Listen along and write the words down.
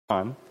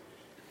on,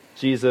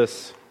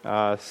 Jesus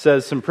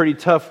says some pretty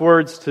tough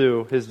words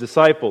to his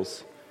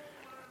disciples,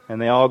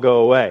 and they all go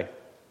away.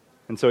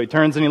 And so he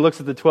turns and he looks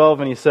at the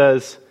 12 and he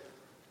says,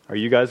 "Are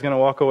you guys going to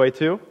walk away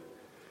too?"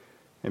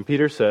 And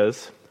Peter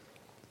says,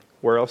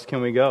 "Where else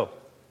can we go?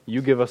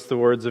 You give us the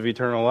words of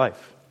eternal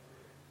life."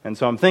 And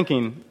so I'm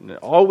thinking,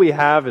 all we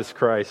have is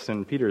Christ,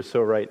 and Peter is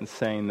so right in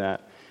saying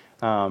that,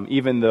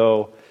 even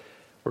though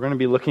we're going to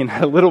be looking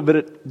at a little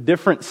bit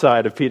different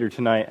side of Peter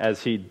tonight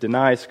as he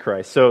denies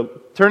Christ. So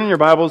turn in your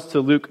Bibles to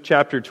Luke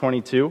chapter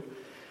 22.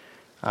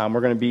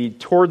 We're going to be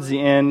towards the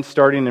end,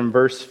 starting in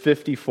verse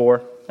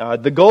 54.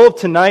 The goal of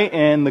tonight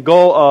and the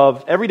goal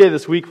of every day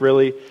this week,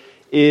 really,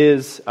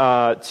 is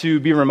to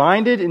be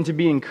reminded and to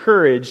be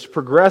encouraged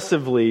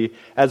progressively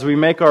as we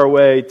make our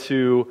way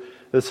to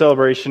the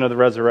celebration of the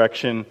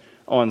resurrection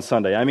on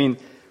Sunday. I mean,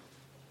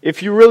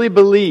 if you really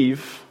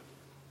believe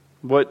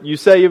what you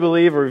say you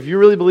believe, or if you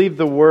really believe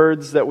the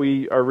words that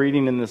we are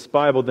reading in this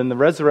Bible, then the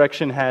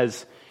resurrection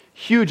has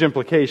huge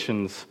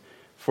implications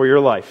for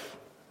your life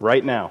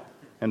right now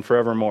and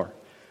forevermore.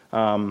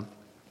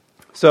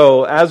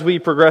 So as we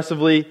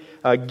progressively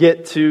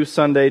get to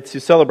Sunday to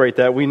celebrate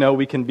that, we know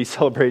we can be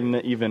celebrating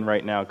it even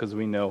right now because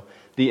we know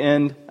the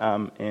end,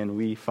 and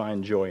we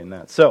find joy in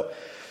that. So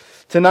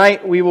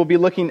tonight we will be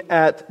looking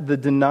at the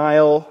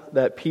denial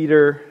that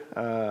Peter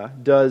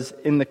does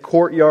in the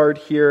courtyard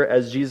here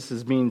as Jesus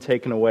is being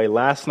taken away.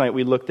 Last night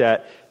we looked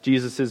at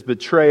Jesus'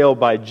 betrayal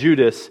by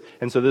Judas,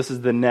 and so this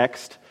is the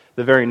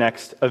very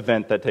next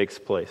event that takes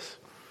place.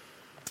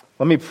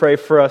 Let me pray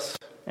for us,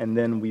 and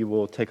then we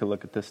will take a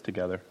look at this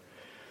together.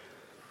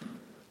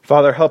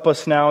 Father, help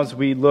us now as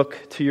we look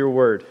to your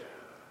word.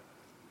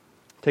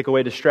 Take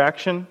away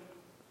distraction.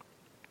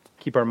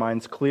 Keep our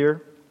minds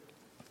clear.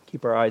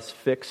 Keep our eyes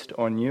fixed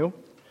on you.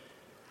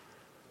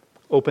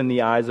 Open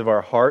the eyes of our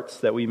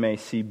hearts that we may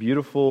see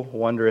beautiful,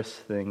 wondrous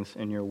things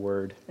in your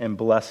word, and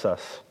bless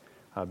us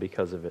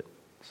because of it.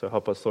 So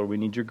help us, Lord. We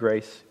need your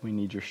grace. We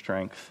need your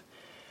strength.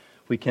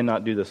 We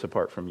cannot do this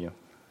apart from you.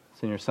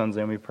 It's in your Son's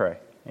name we pray.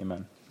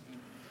 Amen.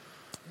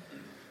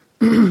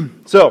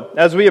 So,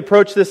 as we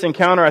approach this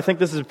encounter, I think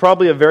this is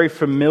probably a very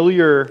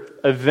familiar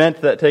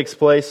event that takes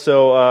place.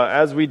 So,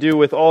 as we do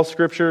with all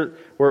Scripture,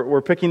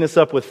 we're picking this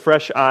up with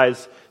fresh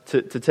eyes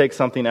to take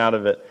something out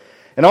of it.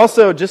 And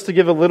also, just to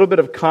give a little bit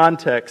of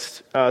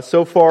context,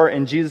 so far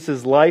in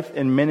Jesus' life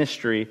and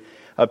ministry,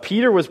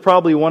 Peter was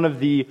probably one of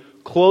the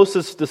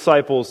closest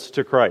disciples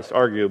to Christ,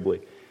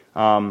 arguably.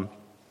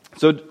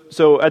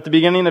 So at the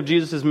beginning of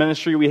Jesus'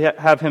 ministry, we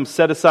have him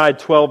set aside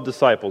 12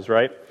 disciples,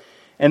 right?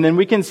 And then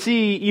we can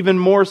see even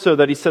more so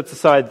that he sets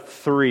aside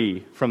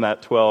 3 from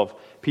that 12,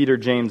 Peter,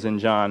 James, and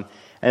John.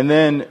 And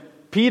then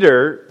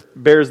Peter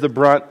bears the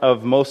brunt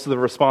of most of the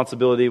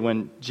responsibility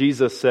when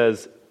Jesus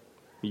says,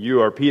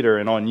 "You are Peter,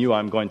 and on you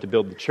I'm going to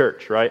build the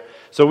church," right?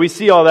 So we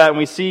see all that, and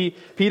we see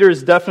Peter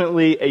is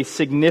definitely a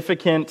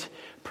significant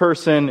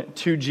person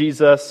to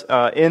Jesus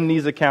in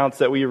these accounts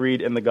that we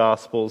read in the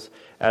Gospels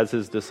as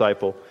his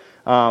disciple.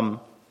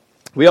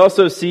 We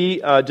also see,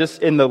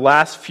 just in the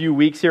last few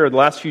weeks here, or the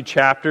last few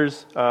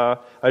chapters,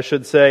 I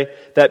should say,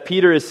 that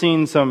Peter is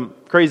seeing some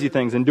crazy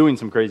things and doing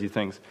some crazy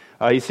things.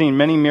 He's seen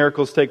many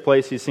miracles take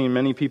place. He's seen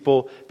many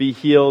people be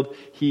healed.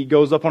 He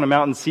goes up on a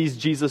mountain, sees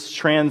Jesus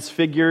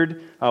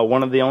transfigured,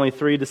 one of the only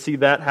 3 to see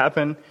that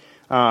happen.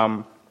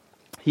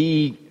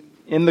 He,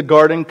 in the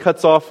garden,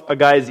 cuts off a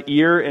guy's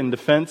ear in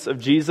defense of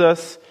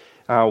Jesus,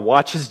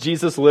 watches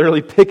Jesus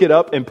literally pick it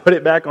up and put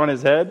it back on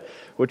his head,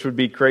 which would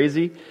be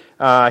crazy.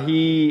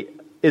 He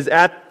is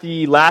at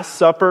the Last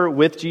Supper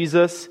with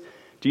Jesus.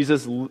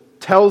 Jesus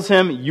tells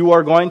him, "You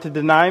are going to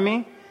deny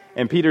me."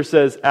 And Peter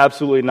says,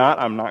 "Absolutely not.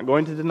 I'm not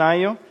going to deny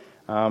you."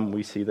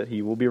 We see that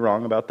he will be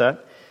wrong about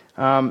that.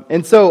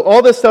 And so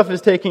all this stuff is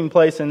taking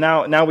place, and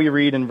now we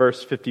read in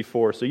verse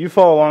 54. So you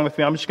follow along with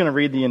me. I'm just going to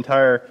read the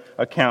entire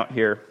account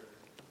here.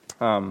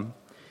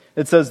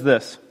 It says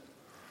this: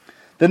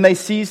 "Then they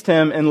seized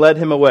him and led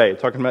him away,"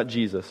 talking about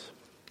Jesus,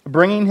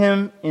 "bringing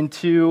him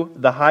into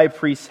the high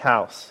priest's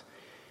house.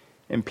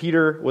 And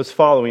Peter was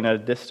following at a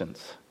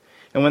distance.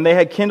 And when they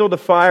had kindled a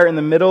fire in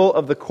the middle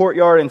of the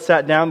courtyard and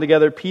sat down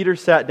together, Peter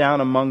sat down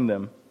among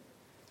them.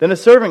 Then a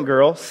servant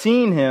girl,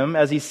 seeing him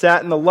as he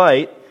sat in the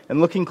light and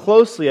looking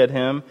closely at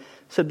him,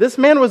 said, 'This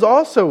man was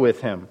also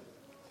with him.'"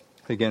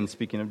 Again,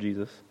 speaking of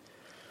Jesus.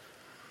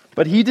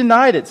 "But he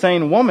denied it,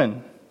 saying,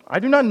 'Woman, I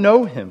do not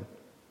know him.'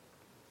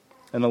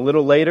 And a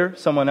little later,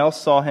 someone else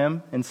saw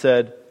him and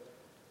said,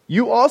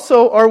 'You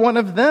also are one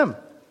of them.'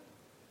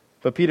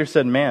 But Peter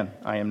said, 'Man,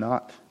 I am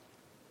not.'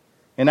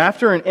 And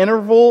after an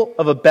interval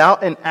of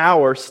about an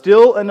hour,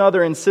 still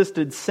another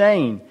insisted,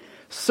 saying,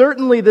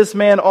 'Certainly this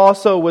man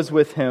also was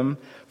with him,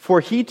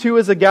 for he too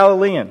is a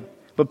Galilean.'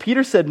 But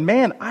Peter said,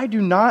 'Man, I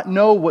do not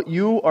know what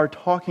you are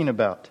talking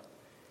about.'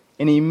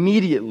 And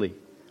immediately,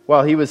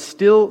 while he was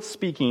still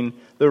speaking,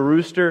 the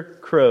rooster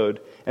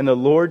crowed, and the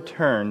Lord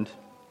turned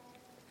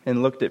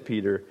and looked at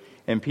Peter.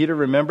 And Peter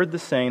remembered the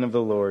saying of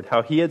the Lord,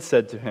 how he had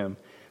said to him,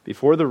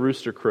 'Before the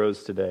rooster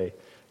crows today,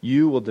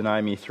 you will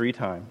deny me 3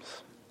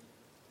 times.'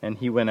 And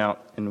he went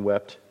out and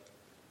wept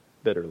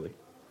bitterly.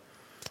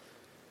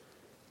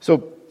 So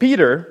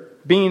Peter,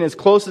 being as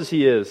close as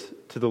he is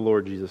to the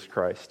Lord Jesus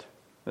Christ,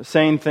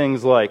 saying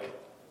things like,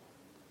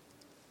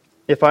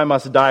 "If I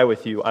must die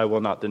with you, I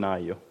will not deny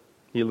you."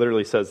 He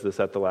literally says this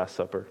at the Last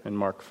Supper in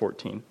Mark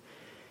 14.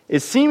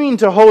 Is seeming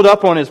to hold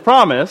up on his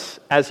promise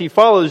as he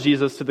follows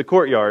Jesus to the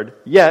courtyard,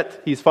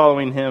 yet he's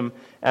following him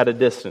at a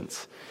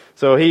distance.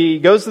 So he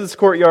goes to this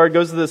courtyard,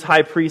 goes to this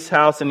high priest's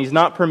house, and he's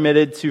not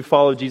permitted to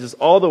follow Jesus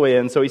all the way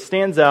in. So he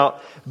stands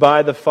out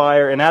by the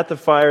fire, and at the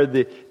fire,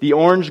 the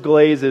orange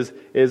glaze is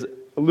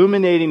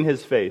illuminating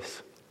his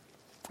face.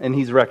 And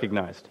he's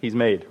recognized. He's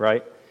made,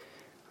 right?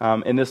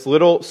 And this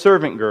little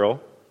servant girl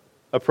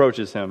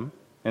approaches him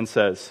and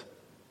says,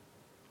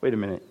 "Wait a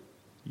minute.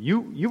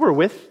 You were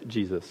with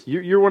Jesus.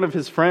 You're one of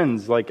his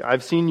friends. Like,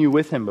 I've seen you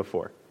with him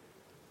before."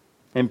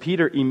 And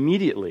Peter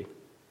immediately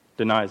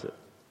denies it.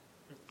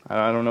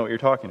 "I don't know what you're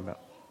talking about."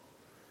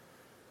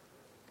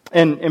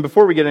 And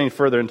before we get any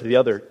further into the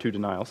other two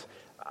denials,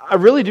 I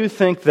really do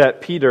think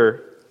that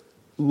Peter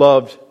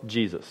loved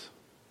Jesus.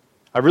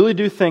 I really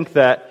do think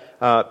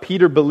that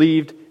Peter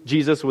believed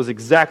Jesus was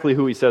exactly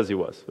who he says he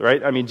was,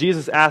 right? I mean,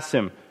 Jesus asked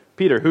him,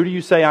 "Peter, who do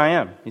you say I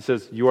am?" He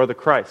says, "You are the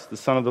Christ, the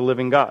Son of the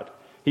living God."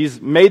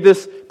 He's made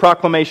this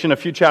proclamation a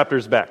few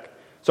chapters back.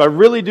 So I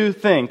really do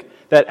think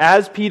that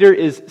as Peter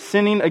is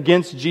sinning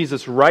against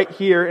Jesus right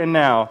here and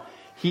now,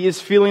 he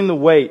is feeling the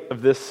weight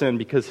of this sin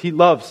because he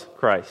loves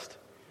Christ.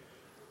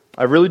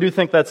 I really do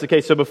think that's the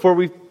case. So before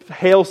we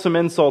hail some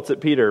insults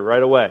at Peter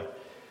right away,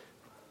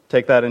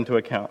 take that into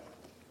account.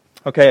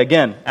 Okay,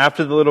 again,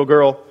 after the little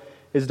girl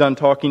is done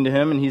talking to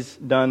him and he's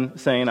done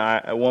saying,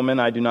 "A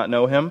woman, I do not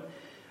know him,"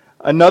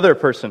 another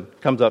person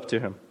comes up to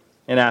him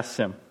and asks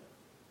him,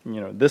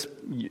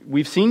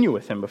 "We've seen you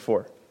with him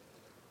before."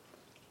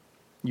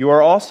 "You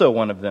are also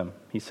one of them,"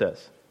 he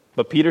says.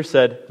 But Peter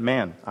said,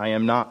 "Man, I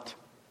am not."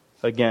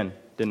 Again,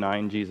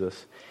 denying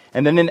Jesus.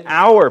 And then an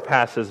hour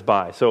passes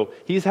by. So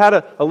he's had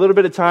a little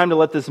bit of time to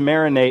let this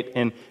marinate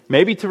and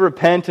maybe to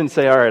repent and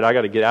say, "All right, I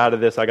got to get out of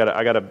this. I got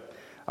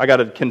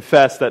to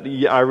confess that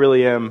I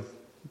really am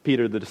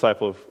Peter, the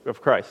disciple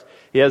of Christ."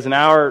 He has an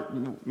hour.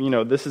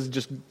 This is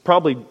just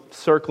probably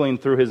circling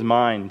through his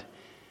mind.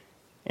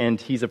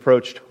 And he's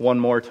approached one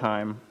more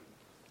time,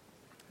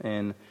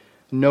 and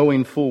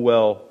knowing full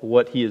well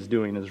what he is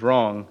doing is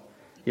wrong,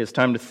 he has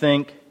time to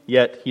think,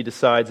 yet he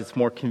decides it's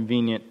more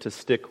convenient to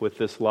stick with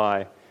this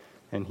lie,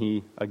 and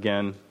he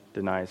again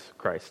denies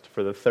Christ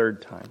for the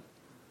third time.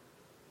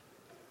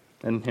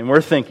 And we're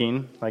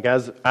thinking, like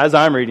as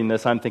I'm reading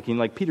this, I'm thinking,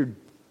 like, "Peter,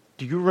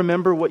 do you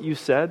remember what you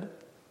said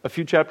a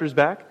few chapters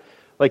back?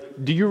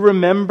 Like, do you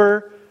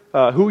remember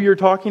who you're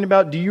talking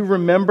about? Do you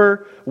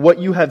remember what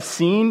you have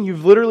seen?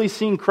 You've literally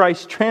seen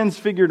Christ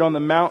transfigured on the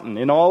mountain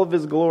in all of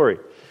his glory.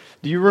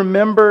 Do you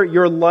remember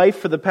your life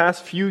for the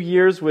past few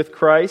years with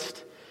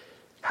Christ?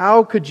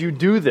 How could you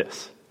do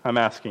this?" I'm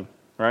asking,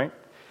 right?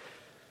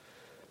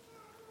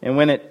 And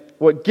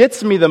what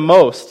gets me the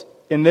most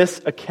in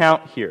this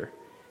account here,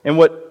 and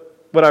what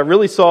I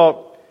really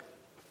saw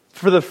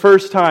for the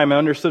first time, I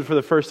understood for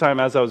the first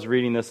time as I was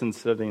reading this and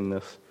studying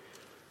this,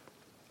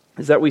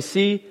 is that we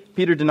see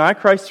Peter deny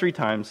Christ 3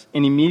 times,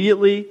 and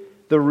immediately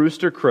the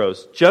rooster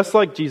crows, just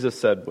like Jesus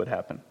said would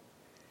happen.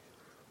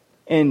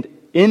 And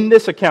in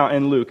this account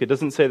in Luke, it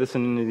doesn't say this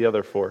in any of the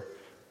other 4,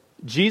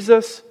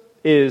 Jesus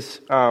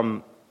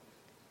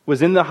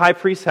was in the high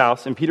priest's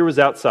house, and Peter was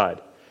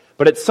outside.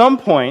 But at some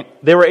point,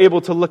 they were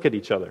able to look at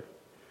each other.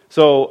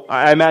 So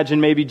I imagine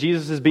maybe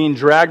Jesus is being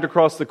dragged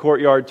across the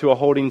courtyard to a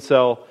holding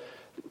cell,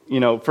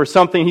 for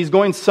something. He's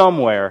going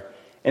somewhere.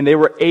 And they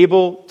were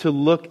able to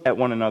look at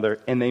one another,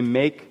 and they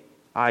make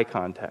eye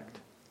contact,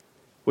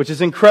 which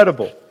is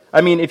incredible.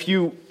 I mean, if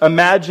you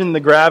imagine the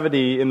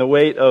gravity and the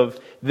weight of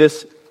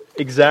this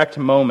exact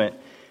moment,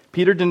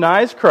 Peter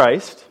denies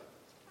Christ,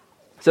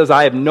 says,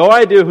 "I have no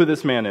idea who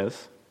this man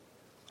is,"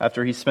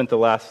 after he spent the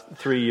last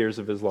 3 years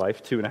of his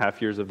life,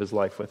 2.5 years of his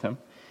life with him,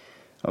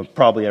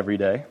 probably every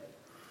day.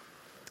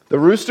 The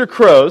rooster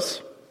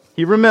crows,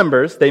 he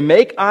remembers, they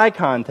make eye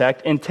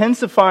contact,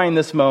 intensifying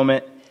this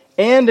moment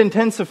and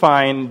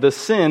intensifying the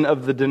sin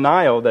of the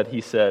denial that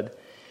he said.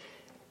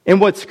 And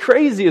what's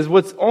crazy is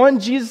what's on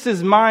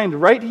Jesus' mind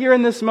right here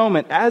in this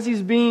moment, as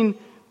he's being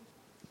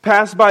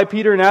passed by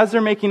Peter and as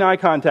they're making eye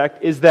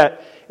contact, is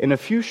that in a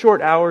few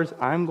short hours,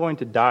 I'm going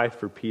to die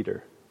for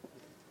Peter.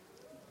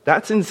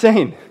 That's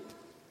insane.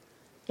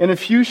 In a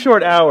few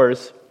short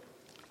hours,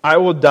 I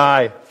will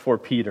die for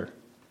Peter.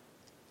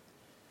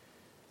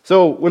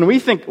 So when we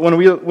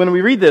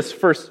read this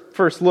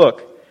first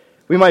look,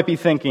 we might be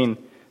thinking,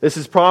 this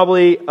is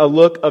probably a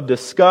look of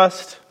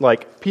disgust,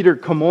 like, "Peter,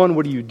 come on,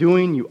 what are you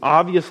doing? You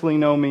obviously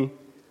know me."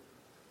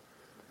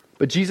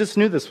 But Jesus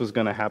knew this was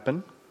going to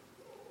happen.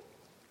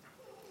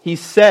 He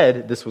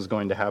said this was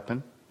going to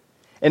happen.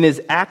 And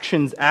his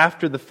actions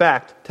after the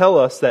fact tell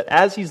us that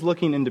as he's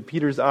looking into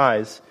Peter's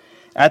eyes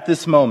at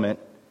this moment,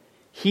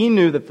 he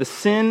knew that the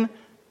sin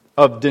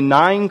of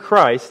denying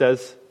Christ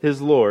as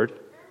his Lord,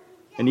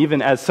 and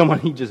even as someone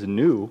he just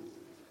knew,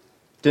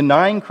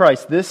 denying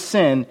Christ, this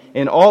sin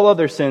and all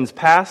other sins,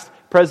 past,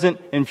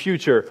 present, and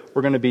future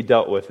were going to be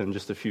dealt with in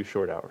just a few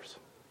short hours.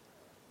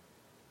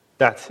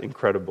 That's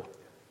incredible.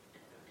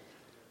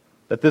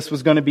 That this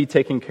was going to be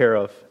taken care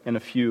of in a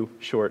few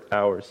short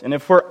hours. And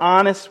if we're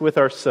honest with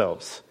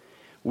ourselves,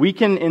 we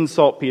can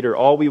insult Peter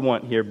all we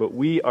want here, but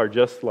we are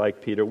just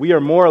like Peter. We are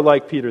more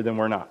like Peter than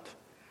we're not.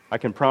 I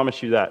can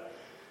promise you that.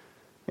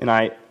 And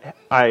I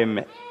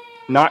am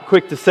not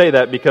quick to say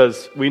that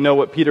because we know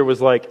what Peter was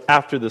like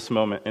after this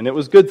moment, and it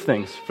was good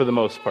things for the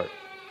most part.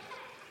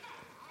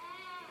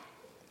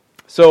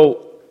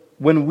 So,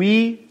 when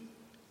we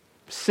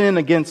sin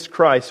against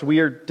Christ, we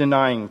are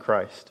denying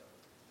Christ,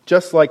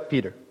 just like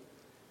Peter.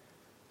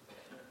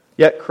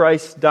 Yet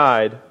Christ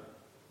died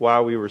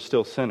while we were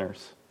still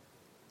sinners.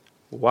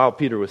 While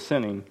Peter was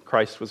sinning,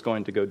 Christ was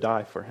going to go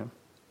die for him.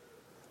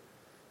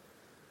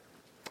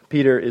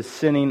 Peter is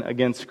sinning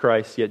against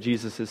Christ, yet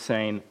Jesus is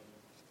saying,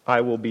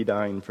 I will be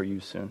dying for you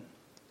soon.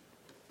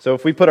 So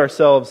if we put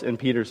ourselves in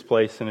Peter's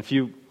place, and if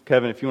you,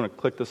 Kevin, if you want to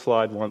click the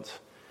slide once,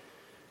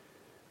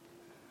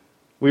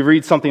 we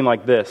read something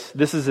like this.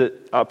 This is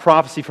a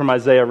prophecy from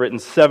Isaiah written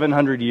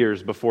 700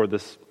 years before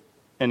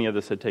any of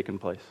this had taken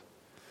place.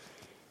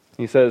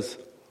 He says,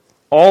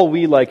 all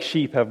we like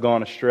sheep have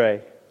gone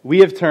astray. We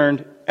have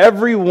turned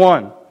every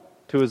one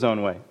to his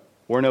own way.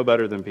 We're no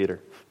better than Peter,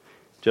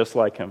 just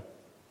like him.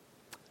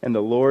 And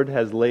the Lord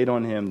has laid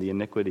on him the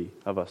iniquity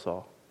of us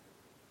all.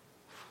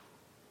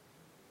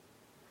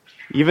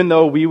 Even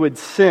though we would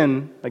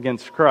sin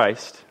against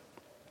Christ,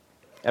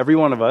 every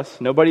one of us,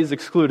 nobody's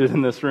excluded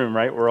in this room,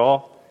 right? We're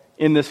all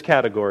in this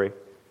category.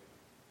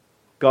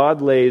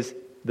 God lays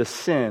the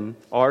sin,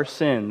 our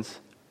sins,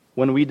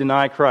 when we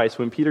deny Christ,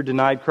 when Peter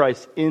denied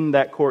Christ in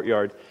that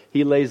courtyard,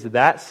 he lays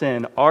that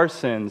sin, our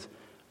sins,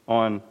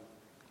 on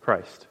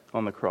Christ,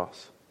 on the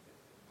cross.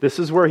 This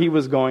is where he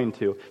was going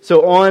to.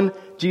 So on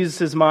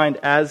Jesus' mind,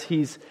 as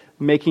he's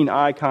making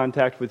eye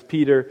contact with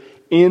Peter,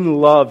 in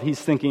love, he's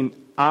thinking,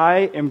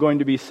 I am going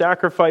to be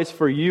sacrificed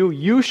for you.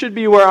 You should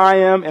be where I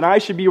am, and I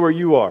should be where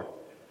you are.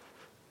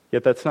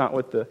 Yet that's not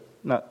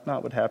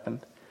what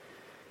happened.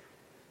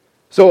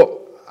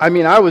 So,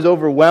 I was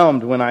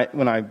overwhelmed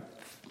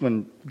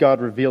when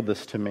God revealed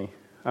this to me.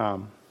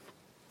 And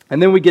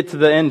then we get to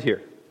the end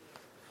here.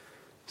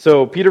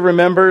 So Peter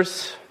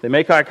remembers, they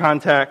make eye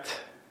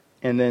contact,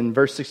 and then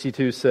verse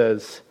 62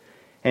 says,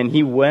 and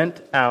he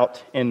went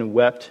out and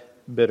wept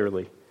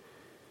bitterly.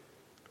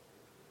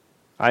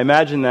 I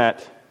imagine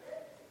that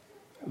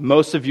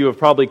most of you have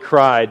probably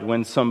cried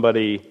when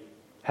somebody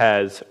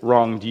has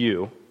wronged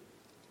you.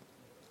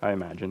 I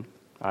imagine.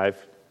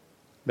 I've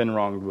been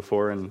wronged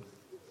before and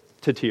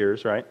to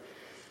tears, right?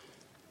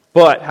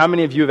 But how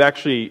many of you have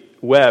actually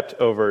wept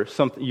over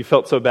something you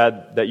felt so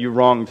bad that you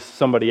wronged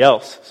somebody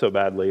else so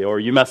badly, or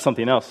you messed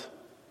something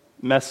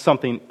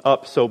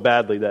up so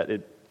badly that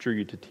it drew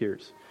you to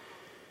tears?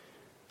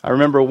 I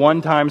remember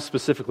one time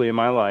specifically in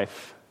my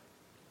life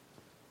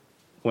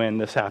when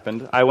this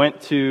happened. I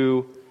went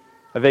to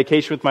a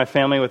vacation with my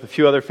family, with a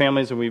few other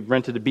families, and we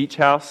rented a beach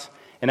house.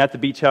 And at the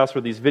beach house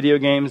were these video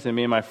games, and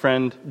me and my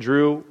friend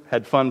Drew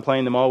had fun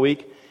playing them all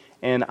week.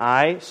 And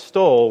I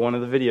stole one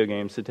of the video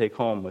games to take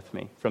home with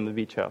me from the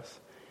beach house.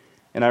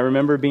 And I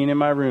remember being in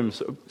my room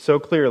so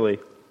clearly,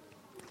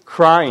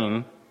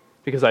 crying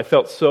because I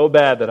felt so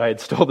bad that I had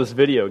stole this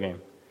video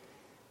game.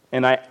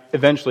 And I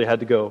eventually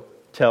had to go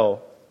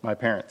tell my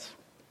parents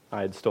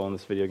I had stolen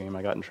this video game.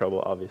 I got in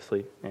trouble,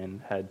 obviously, and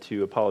had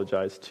to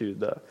apologize to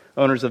the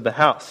owners of the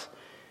house.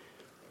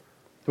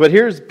 But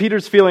here's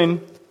Peter's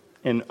feeling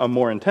in a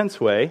more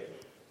intense way.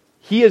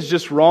 He has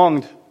just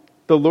wronged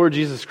the Lord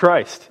Jesus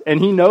Christ, and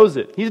he knows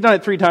it. He's done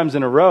it 3 times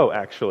in a row,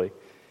 actually.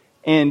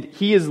 And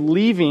he is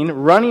leaving,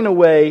 running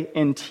away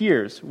in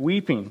tears,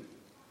 weeping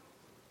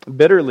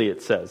bitterly,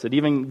 it says. It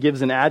even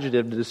gives an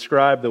adjective to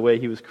describe the way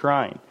he was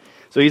crying.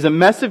 So he's a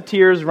mess of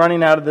tears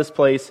running out of this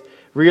place,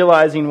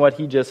 realizing what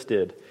he just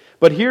did.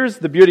 But here's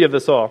the beauty of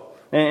this all.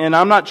 And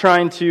I'm not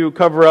trying to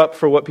cover up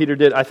for what Peter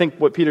did. I think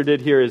what Peter did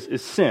here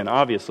is sin,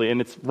 obviously,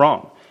 and it's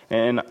wrong.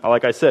 And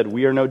like I said,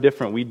 we are no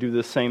different. We do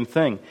the same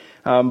thing.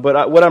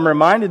 But what I'm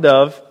reminded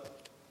of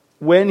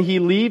when he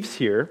leaves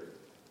here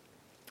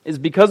is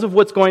because of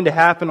what's going to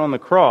happen on the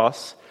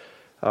cross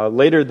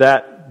later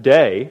that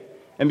day,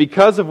 and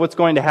because of what's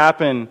going to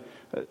happen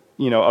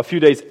a few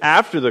days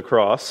after the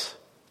cross,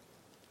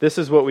 this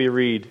is what we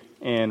read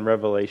in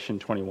Revelation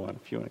 21,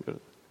 if you want to go to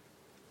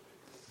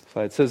the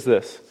slide. It says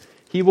this,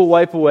 he will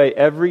wipe away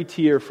every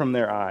tear from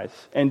their eyes,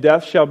 and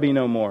death shall be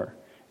no more.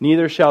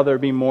 Neither shall there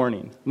be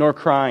mourning, nor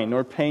crying,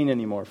 nor pain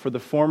anymore, for the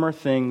former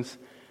things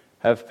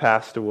have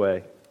passed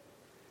away.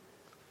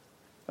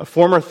 A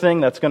former thing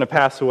that's going to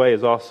pass away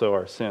is also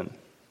our sin.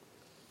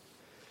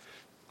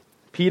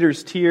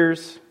 Peter's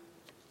tears,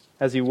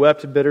 as he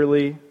wept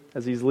bitterly,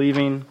 as he's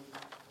leaving,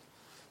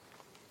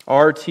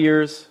 our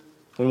tears,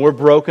 when we're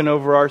broken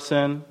over our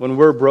sin, when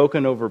we're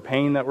broken over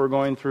pain that we're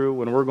going through,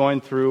 when we're going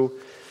through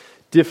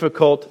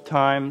difficult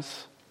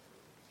times,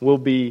 will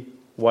be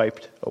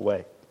wiped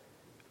away.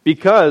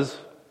 Because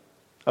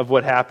of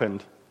what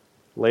happened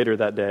later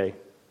that day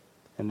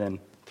and then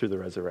through the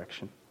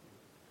resurrection.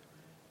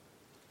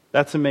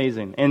 That's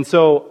amazing. And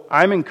so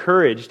I'm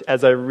encouraged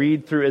as I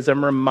read through, as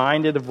I'm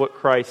reminded of what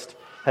Christ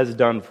has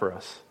done for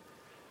us.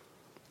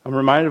 I'm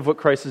reminded of what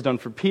Christ has done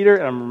for Peter,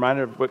 and I'm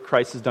reminded of what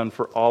Christ has done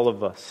for all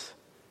of us.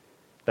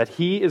 That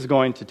He is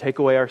going to take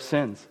away our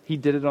sins. He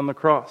did it on the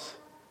cross.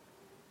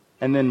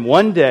 And then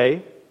one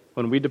day,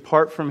 when we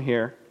depart from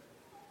here,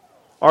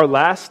 our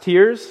last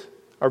tears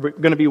are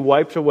going to be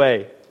wiped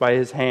away by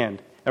His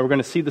hand. And we're going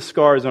to see the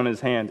scars on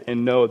His hand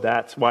and know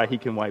that's why He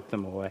can wipe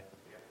them away.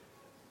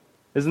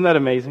 Isn't that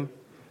amazing?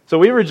 So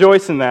we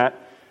rejoice in that.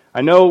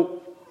 I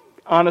know,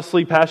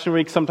 honestly, Passion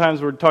Week,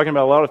 sometimes we're talking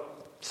about a lot of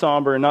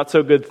somber and not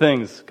so good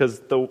things because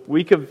the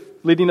week of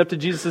leading up to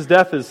Jesus'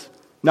 death is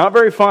not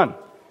very fun.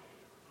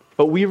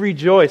 But we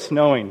rejoice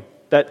knowing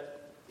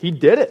that He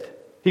did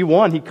it. He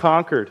won. He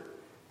conquered.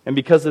 And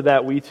because of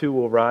that, we too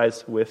will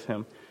rise with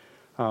Him.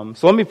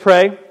 So let me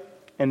pray,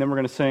 and then we're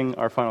going to sing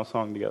our final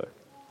song together.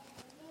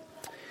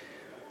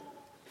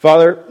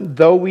 Father,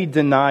 though we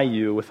deny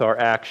You with our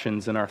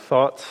actions and our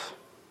thoughts,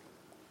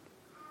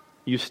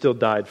 You still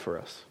died for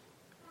us.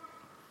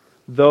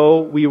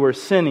 Though we were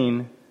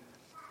sinning,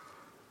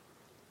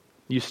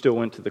 You still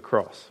went to the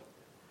cross.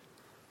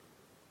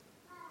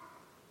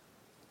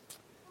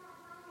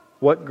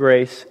 What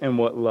grace and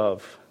what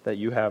love that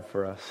You have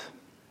for us.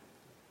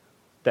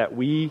 That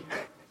we,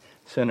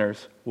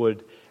 sinners,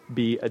 would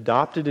be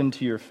adopted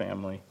into Your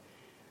family.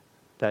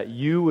 That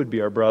You would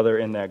be our brother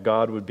and that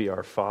God would be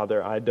our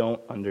Father. I don't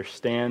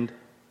understand,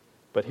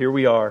 but here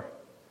we are,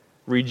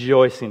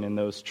 rejoicing in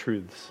those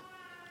truths.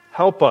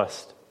 Help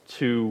us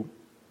to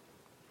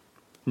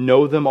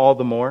know them all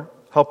the more.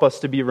 Help us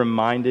to be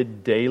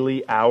reminded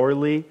daily,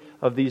 hourly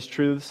of these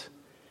truths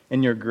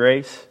in Your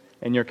grace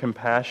and Your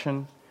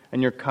compassion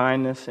and Your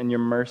kindness and Your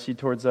mercy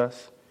towards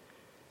us.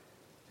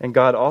 And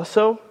God,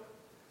 also,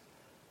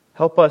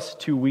 help us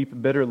to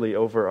weep bitterly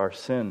over our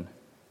sin,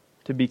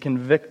 to be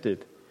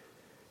convicted,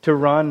 to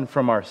run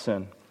from our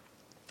sin,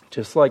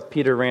 just like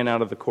Peter ran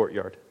out of the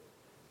courtyard,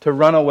 to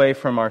run away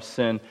from our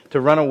sin, to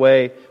run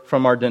away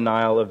from our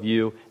denial of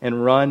You,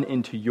 and run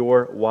into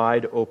Your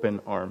wide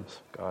open arms,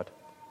 God.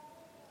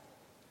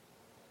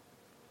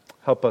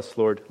 Help us,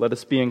 Lord. Let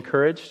us be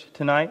encouraged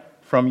tonight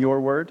from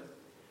Your word.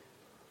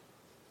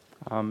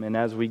 And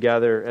as we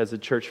gather as a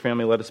church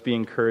family, let us be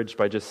encouraged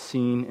by just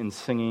seeing and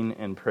singing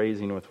and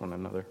praising with one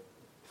another.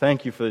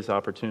 Thank You for these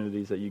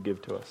opportunities that You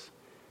give to us.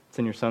 It's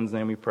in Your Son's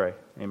name we pray.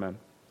 Amen.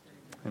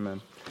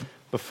 Amen.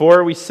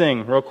 Before we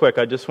sing, real quick,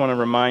 I just want to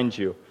remind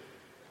you,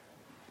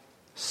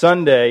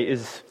 Sunday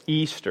is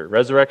Easter,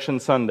 Resurrection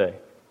Sunday.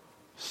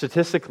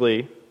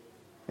 Statistically,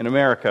 in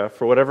America,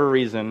 for whatever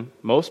reason,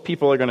 most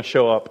people are going to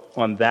show up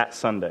on that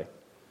Sunday.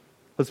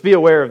 Let's be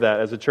aware of that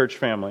as a church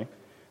family.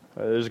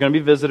 There's going to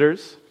be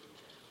visitors.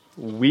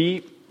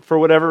 We, for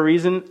whatever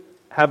reason,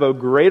 have a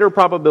greater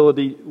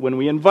probability when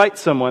we invite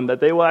someone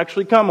that they will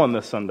actually come on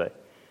this Sunday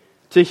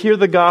to hear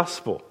the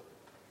gospel.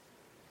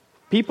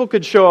 People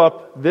could show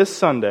up this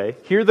Sunday,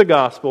 hear the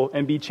gospel,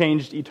 and be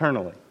changed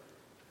eternally.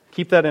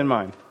 Keep that in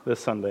mind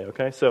this Sunday,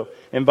 okay? So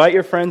invite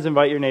your friends,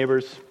 invite your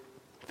neighbors,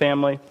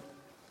 family,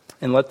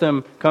 and let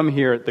them come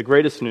hear the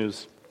greatest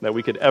news that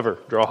we could ever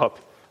draw up.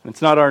 And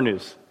it's not our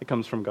news. It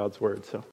comes from God's word, so...